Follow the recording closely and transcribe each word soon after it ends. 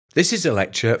This is a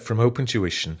lecture from Open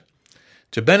Tuition.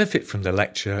 To benefit from the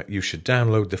lecture, you should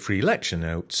download the free lecture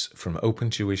notes from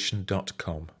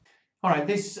opentuition.com. All right,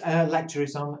 this lecture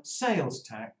is on sales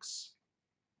tax,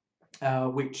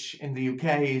 which in the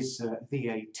UK is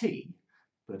VAT,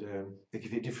 but they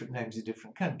give it different names in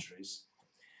different countries.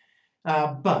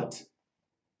 But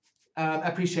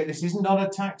appreciate this is not a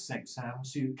tax exam,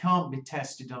 so you can't be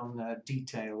tested on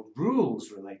detailed rules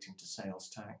relating to sales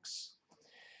tax.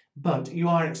 But you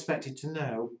are expected to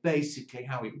know basically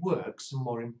how it works, and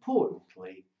more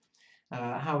importantly,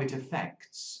 how it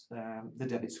affects the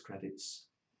debits credits.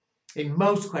 In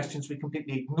most questions, we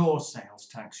completely ignore sales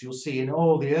tax. You'll see in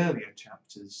all the earlier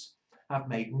chapters, I've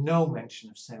made no mention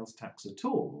of sales tax at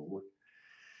all.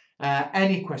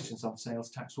 Any questions on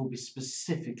sales tax will be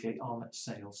specifically on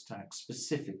sales tax,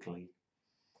 specifically.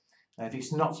 If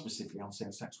it's not specifically on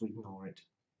sales tax, we ignore it.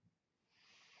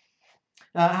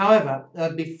 However,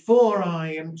 before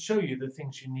I show you the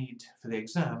things you need for the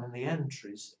exam and the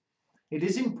entries, it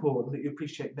is important that you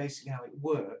appreciate basically how it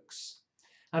works.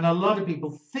 And a lot of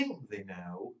people think they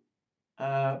know,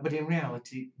 but in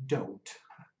reality don't.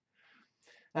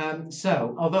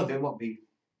 So, although there won't be,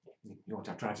 you won't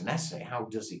have to write an essay, how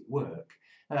does it work?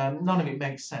 None of it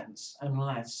makes sense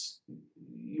unless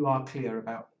you are clear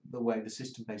about the way the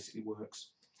system basically works.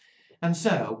 And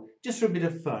so, just for a bit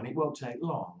of fun, it won't take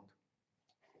long.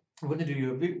 I'm going to do you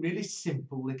a really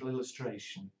simple little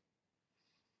illustration.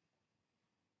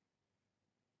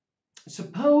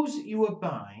 Suppose you were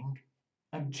buying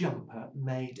a jumper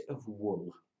made of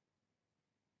wool.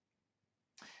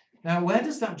 Now, where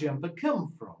does that jumper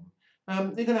come from?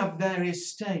 They're going to have various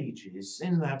stages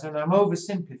in that, and I'm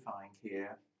oversimplifying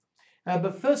here.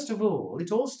 But first of all,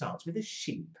 it all starts with a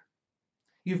sheep.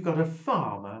 You've got a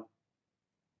farmer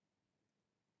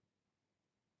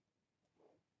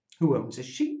who owns a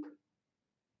sheep.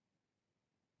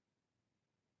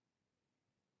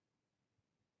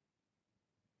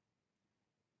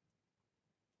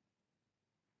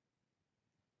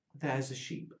 There's a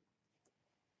sheep.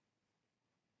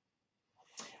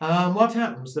 What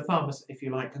happens? The farmer, if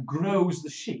you like, grows the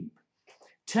sheep,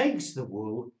 takes the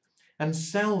wool and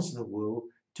sells the wool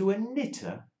to a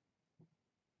knitter.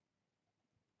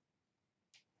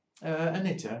 Well,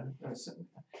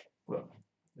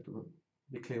 it'll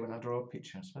be clear when I draw a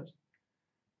picture, I suppose.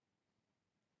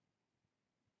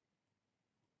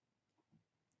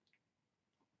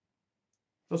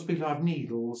 Those people have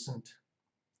needles and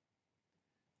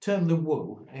turn the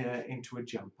wool into a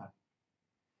jumper.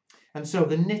 And so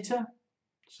the knitter,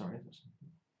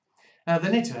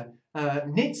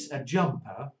 knits a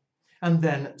jumper and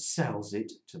then sells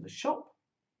it to the shop.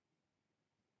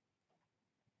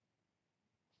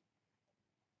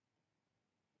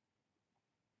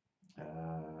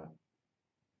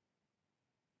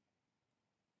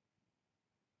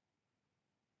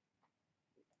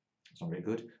 It's not very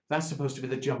good. That's supposed to be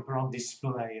the jumper on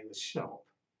display in the shop.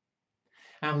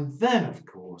 And then, of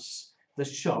course, the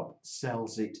shop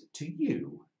sells it to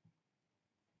you.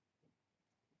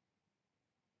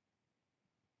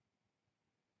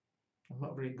 I'm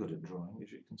not very good at drawing,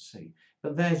 as you can see.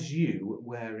 But there's you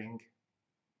wearing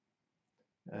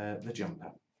the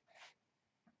jumper.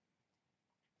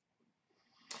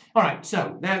 All right,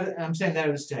 so now that I'm saying there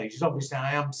are the stages. Obviously,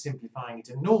 I am simplifying it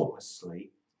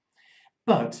enormously.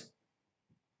 But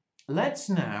let's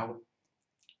now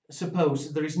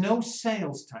suppose there is no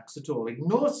sales tax at all.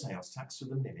 Ignore sales tax for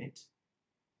the minute.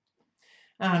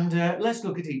 And let's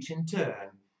look at each in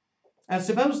turn.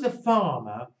 Suppose the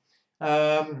farmer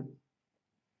has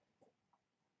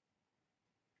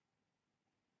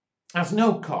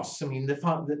no costs. I mean,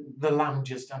 the lamb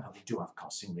just, I know they do have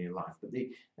costs in real life, but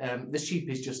the sheep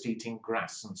is just eating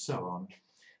grass and so on.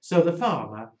 So the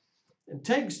farmer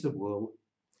takes the wool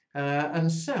and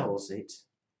sells it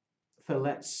for,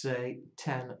 let's say,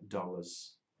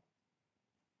 $10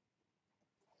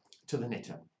 to the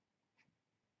knitter.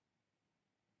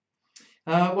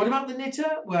 What about the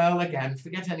knitter? Well, again,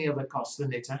 forget any other costs the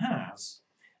knitter has.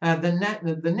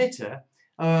 The knitter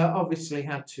obviously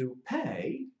had to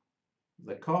pay.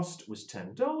 The cost was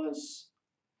 $10.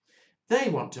 They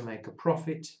want to make a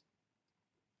profit.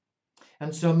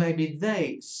 And so maybe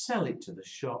they sell it to the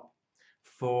shop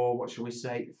for, what shall we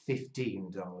say,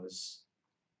 $15.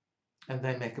 And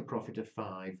they make a profit of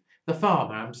 $5. The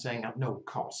farmer, I'm saying, had no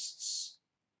costs.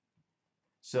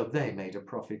 So they made a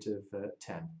profit of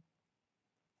 10.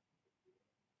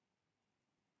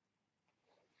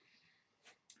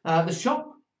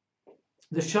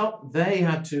 The shop, they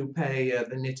had to pay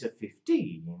the knitter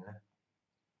 15.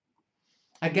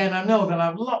 Again, I know they'll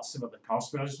have lots of other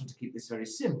costs, but I just want to keep this very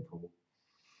simple.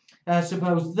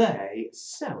 Suppose they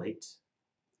sell it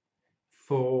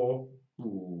for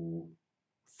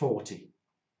 40.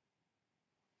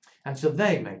 And so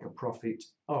they make a profit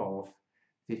of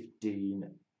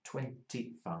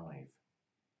 15.25.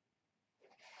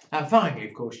 And finally,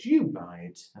 of course, you buy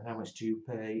it. And how much do you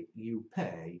pay? You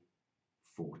pay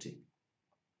 40.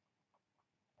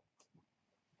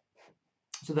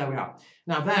 So there we are.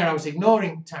 Now there I was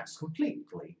ignoring tax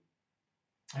completely.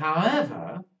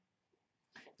 However,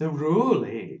 the rule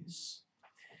is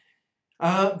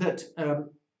that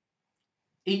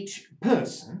each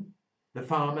person, the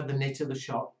farmer, the knitter, the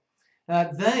shop,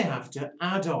 they have to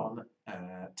add on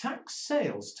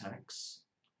sales tax,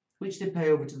 which they pay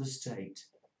over to the state.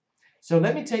 So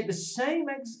let me take the same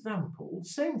example,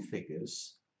 same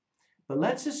figures, but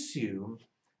let's assume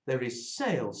there is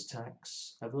sales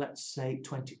tax of, let's say,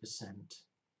 20%.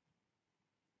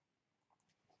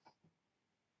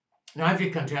 Now, every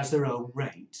country has their own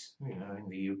rate. You know, in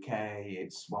the UK,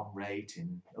 it's one rate.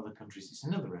 In other countries, it's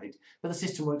another rate. But the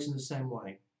system works in the same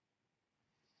way.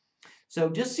 So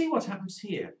just see what happens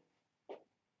here.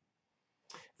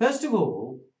 First of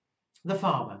all, the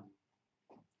farmer.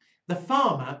 The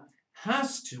farmer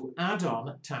has to add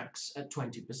on tax at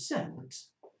 20%.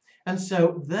 And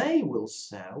so they will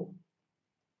sell.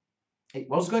 It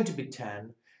was going to be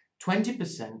 10.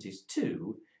 20% is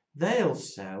 2. They'll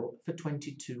sell for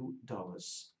 $22.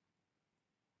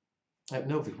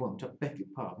 No, they won't. I beg your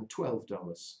pardon.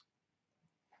 $12.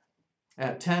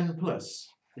 10 plus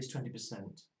is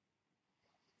 20%.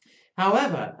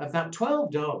 However, of that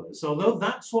 $12, although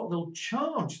that's what they'll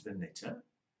charge the knitter,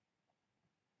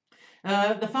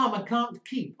 the farmer can't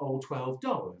keep all $12.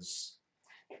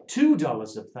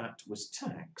 $2 of that was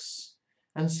tax,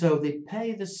 and so they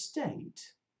pay the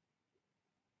state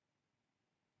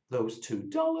those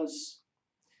 $2,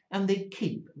 and they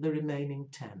keep the remaining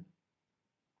 10.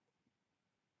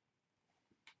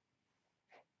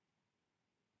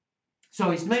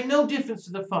 So it's made no difference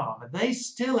to the farmer. They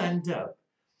still end up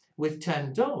with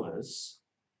 $10,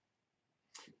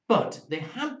 but they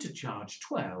had to charge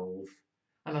 12.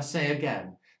 And I say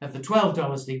again, of the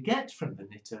 $12 they get from the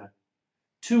knitter,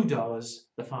 $2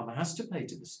 the farmer has to pay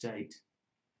to the state,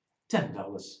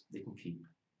 $10 they can keep.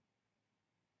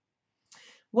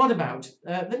 What about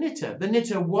the knitter? The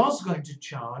knitter was going to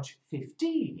charge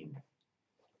 15.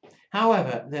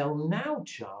 However, they'll now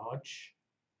charge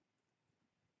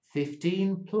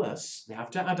 15 plus, they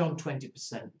have to add on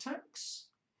 20% tax.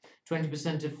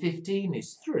 20% of 15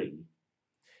 is 3.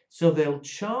 So they'll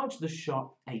charge the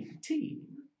shop 18.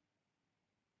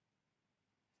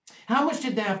 How much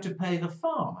did they have to pay the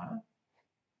farmer?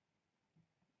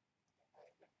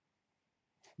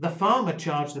 The farmer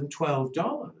charged them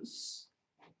 $12.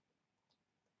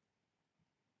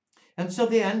 And so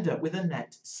they end up with a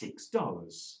net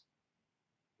 $6.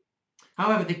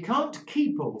 However, they can't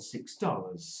keep all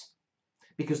 $6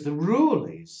 because the rule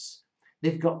is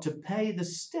they've got to pay the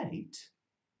state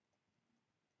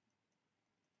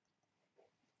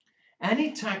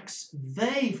any tax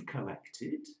they've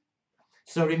collected.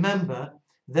 So remember,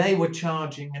 they were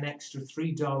charging an extra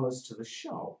 $3 to the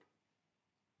shop,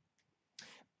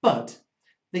 but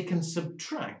they can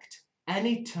subtract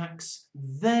any tax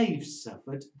they've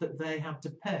suffered that they had to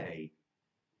pay.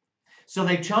 So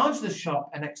they charge the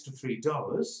shop an extra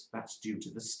 $3, that's due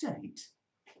to the state,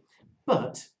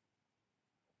 but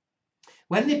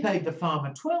when they paid the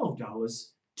farmer $12,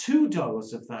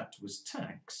 $2 of that was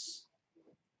tax.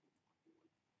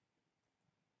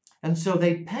 And so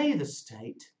they pay the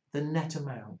state the net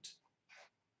amount.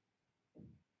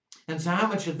 And so how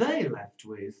much are they left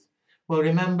with? Well,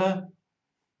 remember,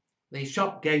 the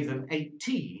shop gave them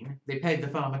 18, they paid the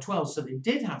farmer 12, so they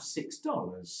did have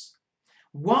 $6.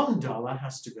 $1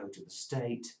 has to go to the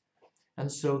state,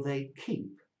 and so they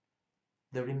keep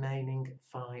the remaining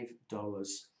 $5.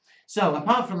 So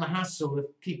apart from the hassle of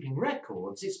keeping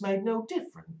records, it's made no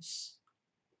difference.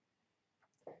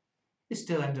 They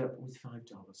still end up with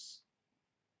 $5.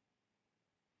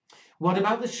 What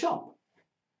about the shop?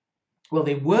 Well,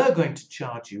 they were going to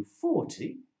charge you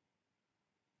 40,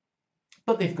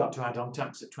 but they've got to add on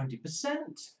tax at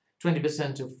 20%.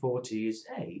 20% of 40 is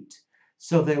 8,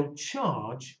 so they'll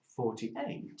charge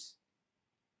 48.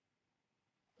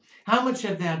 How much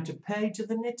have they had to pay to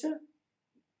the knitter?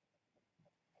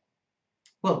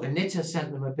 Well, the knitter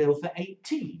sent them a bill for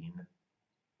 18.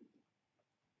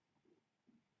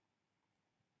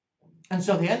 And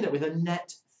so they end up with a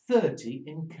net 30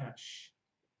 in cash.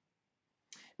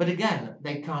 But again,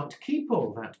 they can't keep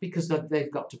all that because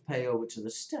they've got to pay over to the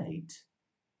state.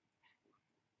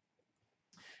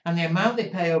 And the amount they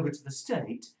pay over to the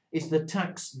state is the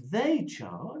tax they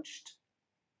charged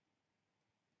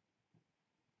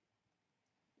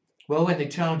Well, when they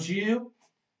charge you,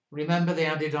 remember they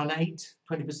added on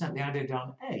 20% they added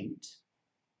on 8.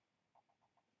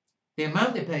 The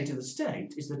amount they pay to the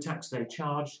state is the tax they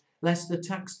charged less the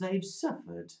tax they've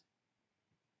suffered.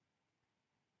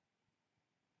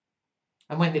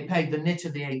 And when they paid the NIT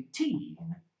of the 18,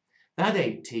 that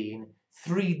 18,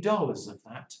 $3 of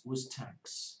that was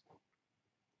tax.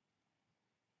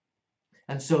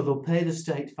 And so they'll pay the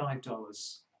state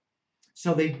 $5.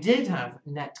 So they did have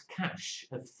net cash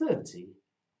of 30.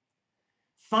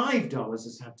 $5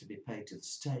 has had to be paid to the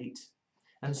state,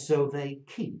 and so they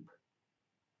keep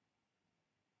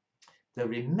the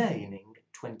remaining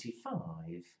 25.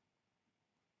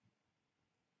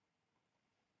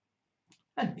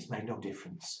 And it's made no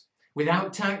difference.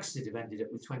 Without tax, they'd have ended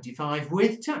up with 25.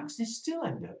 With tax, they still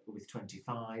end up with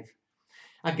 25.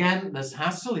 Again, there's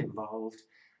hassle involved,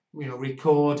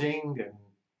 recording, and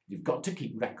you've got to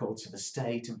keep records of the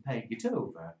state and paying it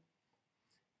over.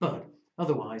 But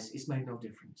otherwise, it's made no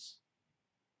difference.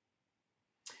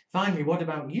 Finally, what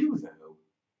about you, though?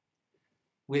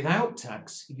 Without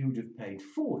tax, you'd have paid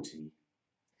 40.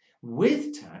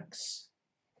 With tax,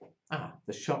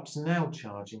 the shop's now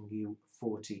charging you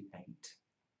 48.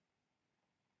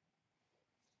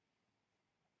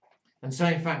 And so,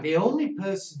 in fact, the only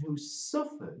person who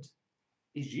suffered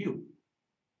is you.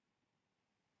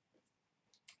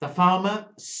 The farmer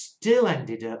still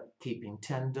ended up keeping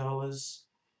 $10.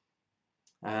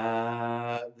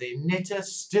 The knitter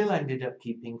still ended up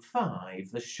keeping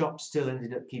 5. The shop still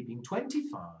ended up keeping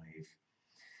 25.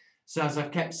 So, as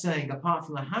I've kept saying, apart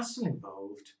from the hassle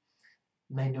involved,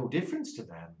 made no difference to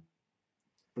them.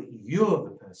 But you're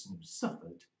the person who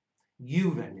suffered.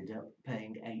 You've ended up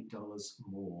paying $8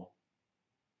 more.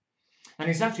 And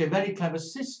it's actually a very clever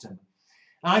system.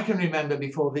 I can remember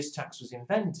before this tax was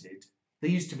invented, there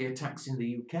used to be a tax in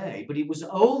the UK, but it was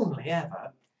only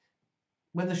ever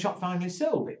when the shop finally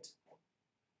sold it.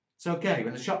 So, okay,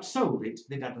 when the shop sold it,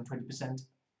 they'd add on 20%,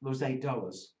 those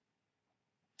 $8.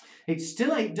 It's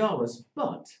still $8,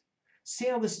 but see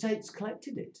how the state's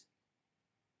collected it.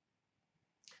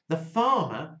 The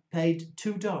farmer paid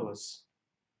 $2.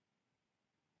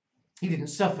 He didn't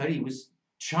suffer, he was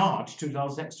charged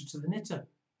 $2 extra to the knitter.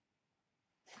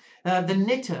 The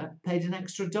knitter paid an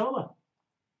extra $1.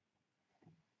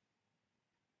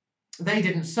 They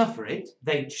didn't suffer it,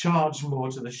 they charged more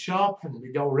to the shop, and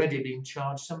they'd already been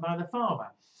charged some by the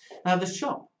farmer. The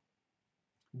shop,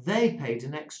 they paid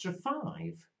an extra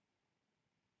 $5.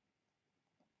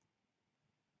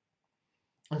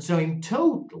 And so in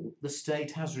total, the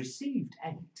state has received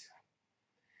 8.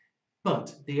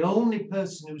 But the only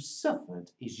person who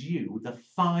suffered is you, the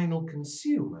final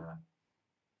consumer.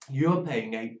 You're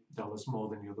paying $8 more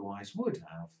than you otherwise would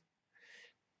have.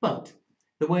 But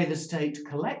the way the state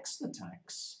collects the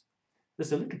tax,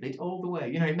 there's a little bit all the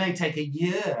way. It may take a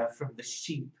year from the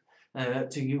sheep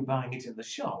to you buying it in the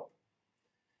shop.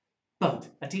 But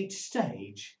at each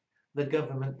stage, the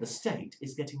government, the state,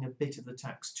 is getting a bit of the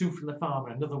tax. 2 from the farmer,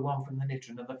 another 1 from the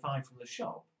knitter, another 5 from the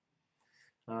shop.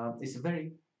 It's a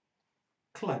very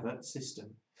clever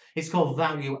system. It's called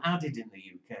value added in the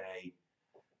UK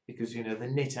because, the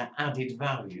knitter added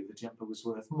value, the jumper was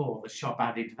worth more, the shop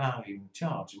added value and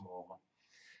charged more.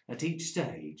 At each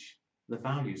stage, the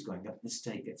value's going up, the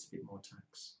state gets a bit more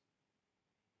tax.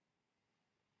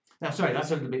 Now, sorry,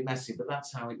 that's a little bit messy, but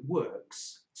that's how it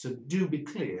works. So do be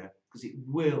clear, because it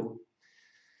will.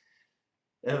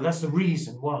 That's the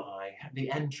reason why the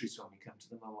entries, when we come to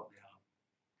them, are what they are.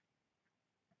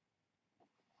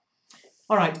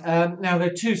 All right, now there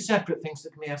are 2 separate things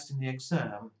that can be asked in the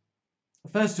exam.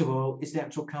 First of all, is the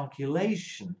actual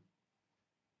calculation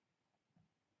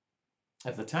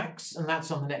of the tax, and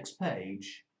that's on the next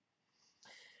page.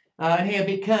 And here,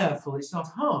 be careful, it's not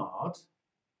hard,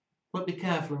 but be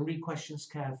careful and read questions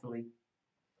carefully.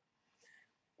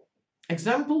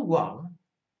 Example 1,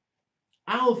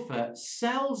 Alpha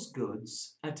sells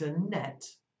goods at a net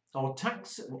or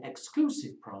tax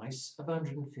exclusive price of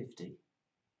 150.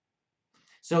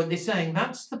 So they're saying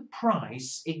that's the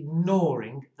price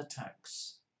ignoring the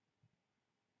tax.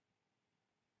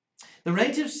 The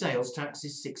rate of sales tax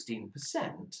is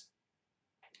 16%.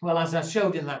 Well, as I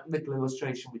showed in that little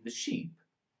illustration with the sheep,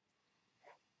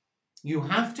 you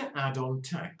have to add on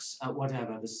tax at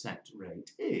whatever the set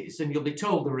rate is, and you'll be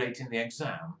told the rate in the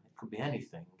exam. It could be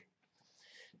anything.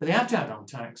 But they have to add on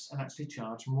tax and actually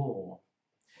charge more.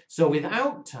 So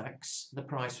without tax, the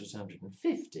price was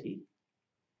 150,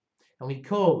 and we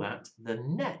call that the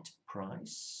net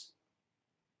price,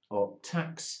 or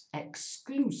tax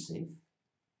exclusive.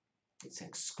 It's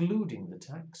excluding the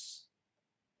tax.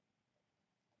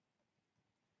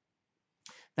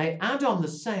 They add on the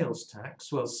sales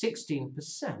tax. Well,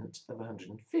 16% of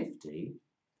 150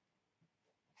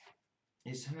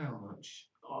 is how much?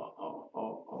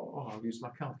 I'll use my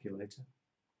calculator.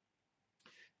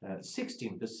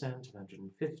 16% of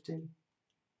 150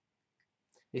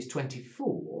 is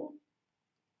 24.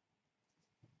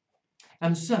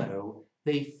 And so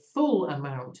the full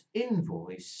amount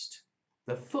invoiced,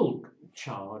 the full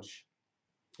charge,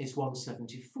 is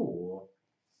 174.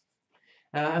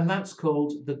 And that's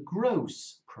called the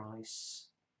gross price,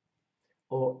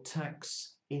 or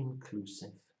tax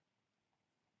inclusive.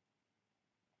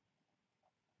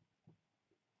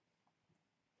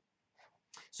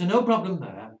 So no problem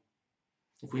there.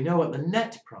 If we know what the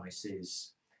net price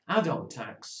is, add on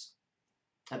tax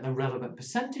at the relevant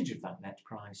percentage of that net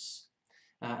price,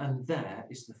 and there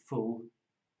is the full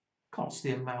cost,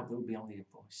 the amount that will be on the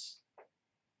invoice.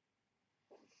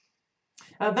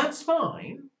 That's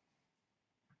fine.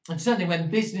 And certainly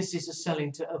when businesses are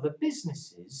selling to other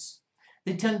businesses,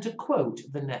 they tend to quote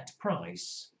the net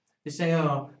price. They say,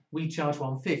 oh, we charge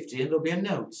 150, and there'll be a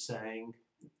note saying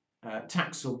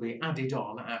tax will be added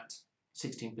on at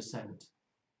 16%.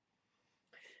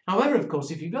 However, of course,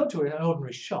 if you go to an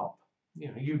ordinary shop,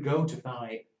 you go to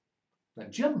buy a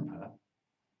jumper,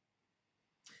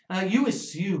 you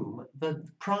assume that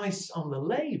the price on the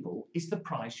label is the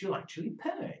price you'll actually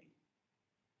pay.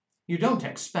 You don't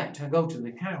expect to go to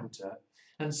the counter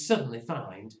and suddenly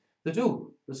find that,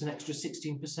 oh, there's an extra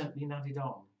 16% being added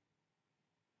on.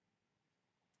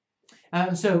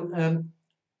 And so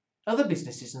other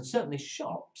businesses, and certainly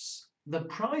shops, the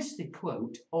price they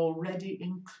quote already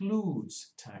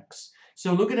includes tax.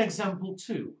 So look at example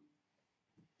 2.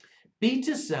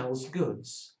 Peter sells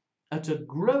goods at a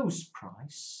gross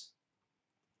price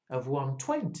of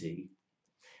 120.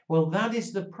 Well, that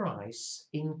is the price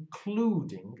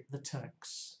including the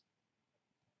tax.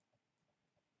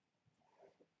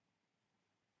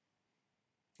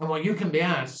 And well, you can be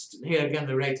asked, here again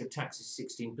the rate of tax is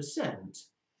 16%.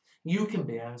 You can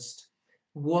be asked,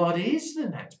 what is the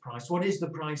net price? What is the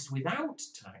price without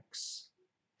tax?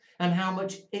 And how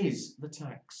much is the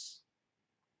tax?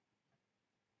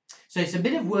 So it's a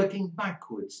bit of working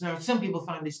backwards. Now, some people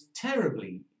find this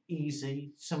terribly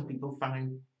easy. Some people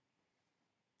find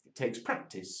it takes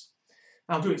practice.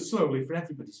 I'll do it slowly for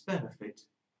everybody's benefit,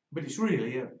 but it's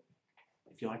really, if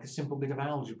you like, a simple bit of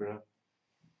algebra.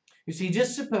 You see,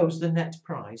 just suppose the net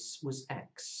price was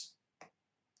X.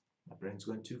 My brain's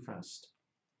going too fast.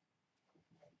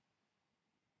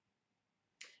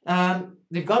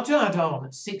 They've got to add on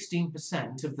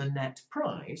 16% of the net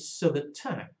price, so that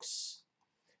tax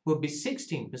will be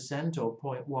 16% or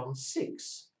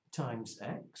 0.16 times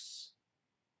X.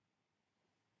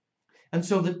 And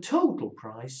so the total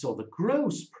price, or the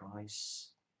gross price,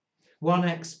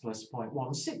 1x plus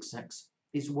 0.16x,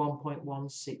 is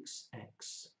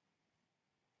 1.16x.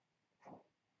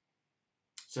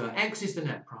 So x is the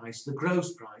net price, the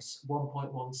gross price,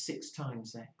 1.16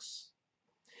 times x.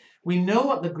 We know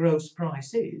what the gross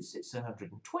price is, it's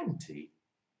 120.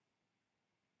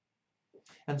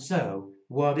 And so,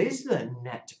 what is the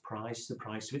net price, the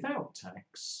price without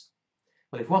tax?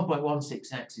 Well, if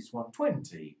 1.16x is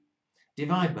 120,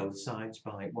 divide both sides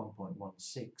by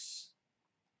 1.16,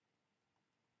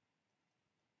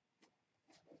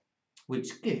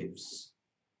 which gives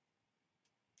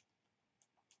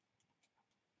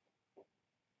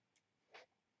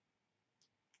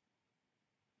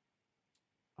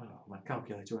my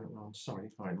calculator went wrong, sorry,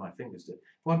 my fingers did.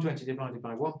 120 divided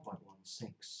by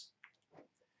 1.16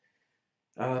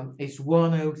 is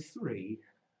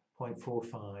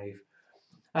 103.45.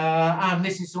 And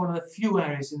this is one of the few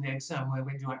areas in the exam where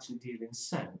we do actually deal in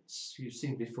cents. You've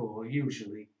seen before,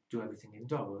 usually do everything in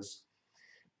dollars.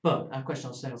 But a question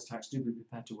on sales tax, do be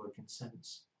prepared to work in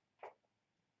cents.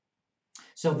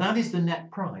 So that is the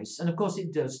net price. And of course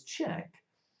it does check.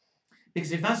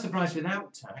 Because if that's the price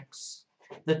without tax,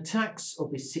 the tax will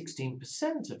be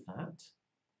 16% of that,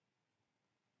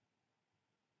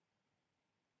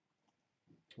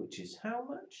 which is how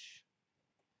much?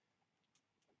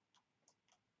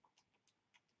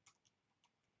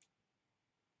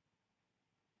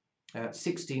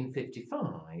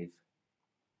 $16.55,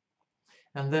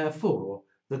 and therefore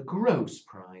the gross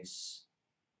price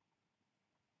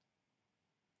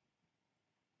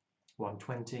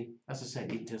 120. As I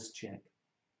said, it does check.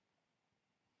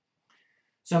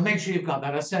 So make sure you've got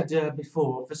that. I said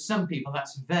before, for some people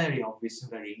that's very obvious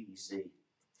and very easy.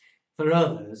 For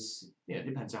others, it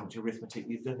depends how much arithmetic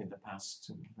you've done in the past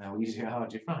and how easy or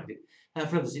hard you find it.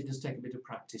 For others, it does take a bit of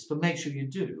practice, but make sure you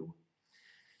do.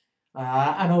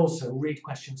 And also read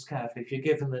questions carefully. If you're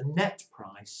given the net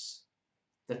price,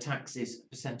 the tax is a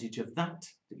percentage of that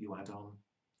you add on.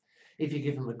 If you're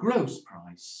given the gross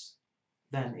price,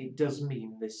 then it does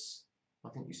mean this. I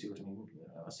think you see what I mean.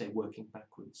 I say working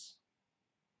backwards.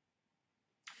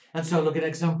 And so look at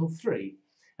example 3.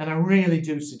 And I really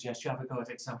do suggest you have a go at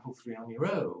example 3 on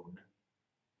your own.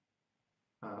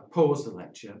 Pause the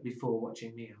lecture before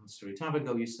watching me answer it. Have a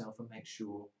go yourself and make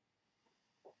sure.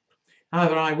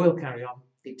 However, I will carry on.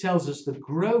 It tells us the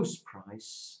gross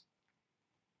price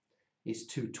is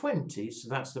 220, so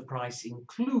that's the price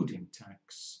including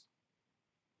tax.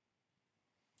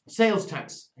 Sales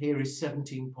tax here is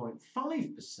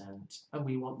 17.5%, and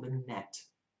we want the net,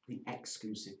 the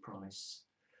exclusive price.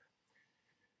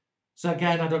 So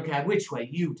again, I don't care which way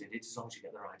you did it, as long as you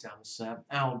get the right answer.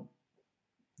 I'll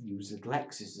use a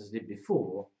Lexis as I did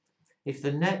before. If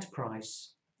the net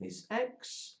price is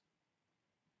X,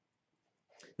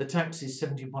 the tax is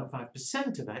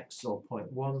 17.5% of X, or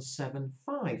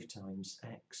 0.175 times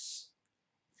X.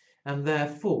 And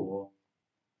therefore,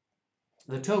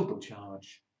 the total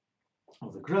charge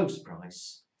of the gross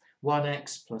price,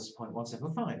 1x plus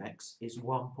 0.175x, is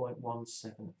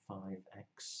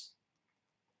 1.175x.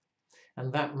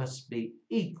 And that must be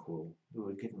equal, we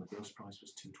were given the gross price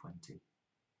was 220.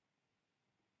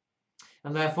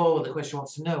 And therefore, the question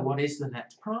wants to know, what is the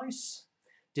net price?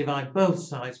 Divide both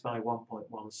sides by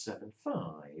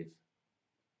 1.175.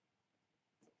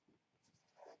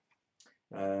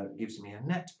 Gives me a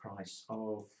net price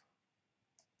of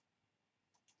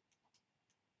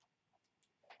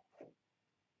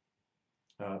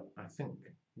I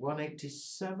think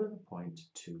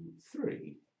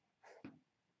 187.23.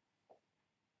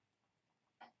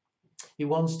 He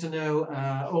wants to know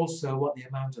also what the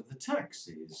amount of the tax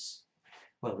is.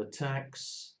 Well, the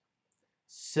tax,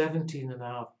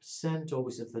 17.5%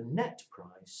 always of the net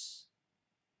price.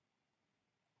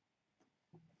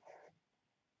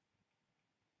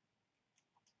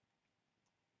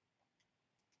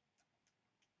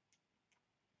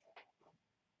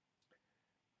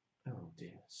 Oh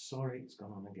dear, sorry, it's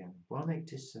gone on again.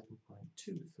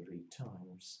 187.23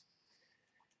 times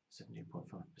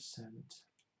 17.5%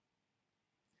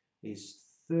 is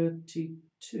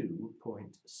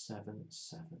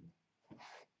 32.77.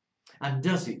 And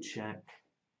does it check?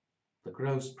 The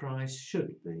gross price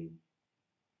should be.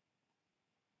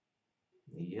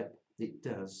 Yep, it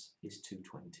does, is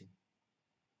 220.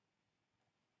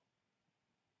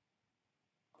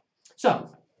 So,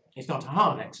 it's not a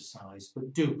hard exercise,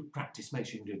 but do practice, make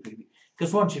sure you can do it.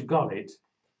 Because once you've got it,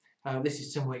 this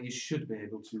is somewhere you should be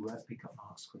able to pick up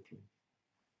marks quickly.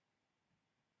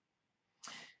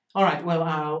 All right, well,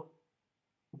 I'll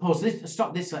pause this,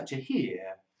 stop this lecture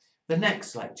here. The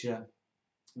next lecture,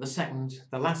 the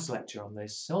last lecture on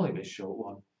this, only a short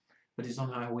one, but it's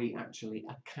on how we actually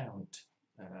account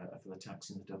for the tax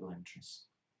in the double entries.